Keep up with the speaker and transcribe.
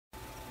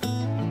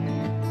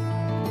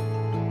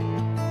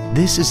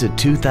This is a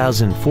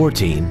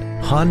 2014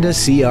 Honda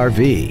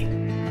CR-V.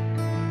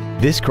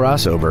 This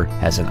crossover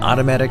has an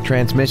automatic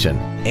transmission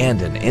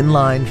and an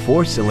inline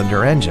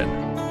 4-cylinder engine.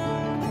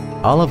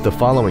 All of the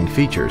following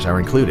features are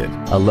included: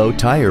 a low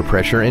tire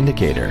pressure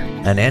indicator,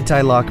 an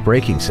anti-lock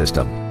braking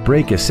system,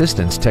 brake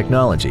assistance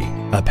technology,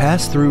 a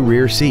pass-through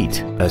rear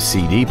seat, a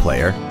CD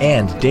player,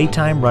 and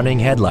daytime running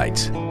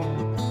headlights.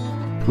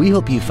 We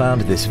hope you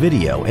found this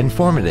video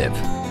informative.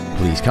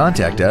 Please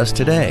contact us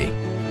today.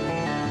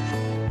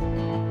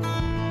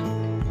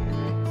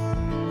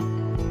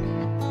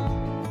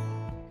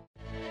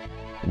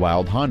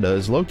 Wilde Honda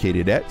is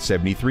located at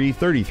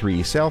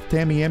 7333 South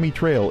Tamiami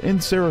Trail in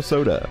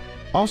Sarasota.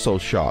 Also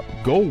shop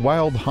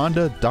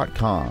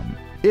GoWildeHonda.com.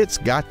 It's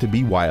got to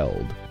be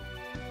wild.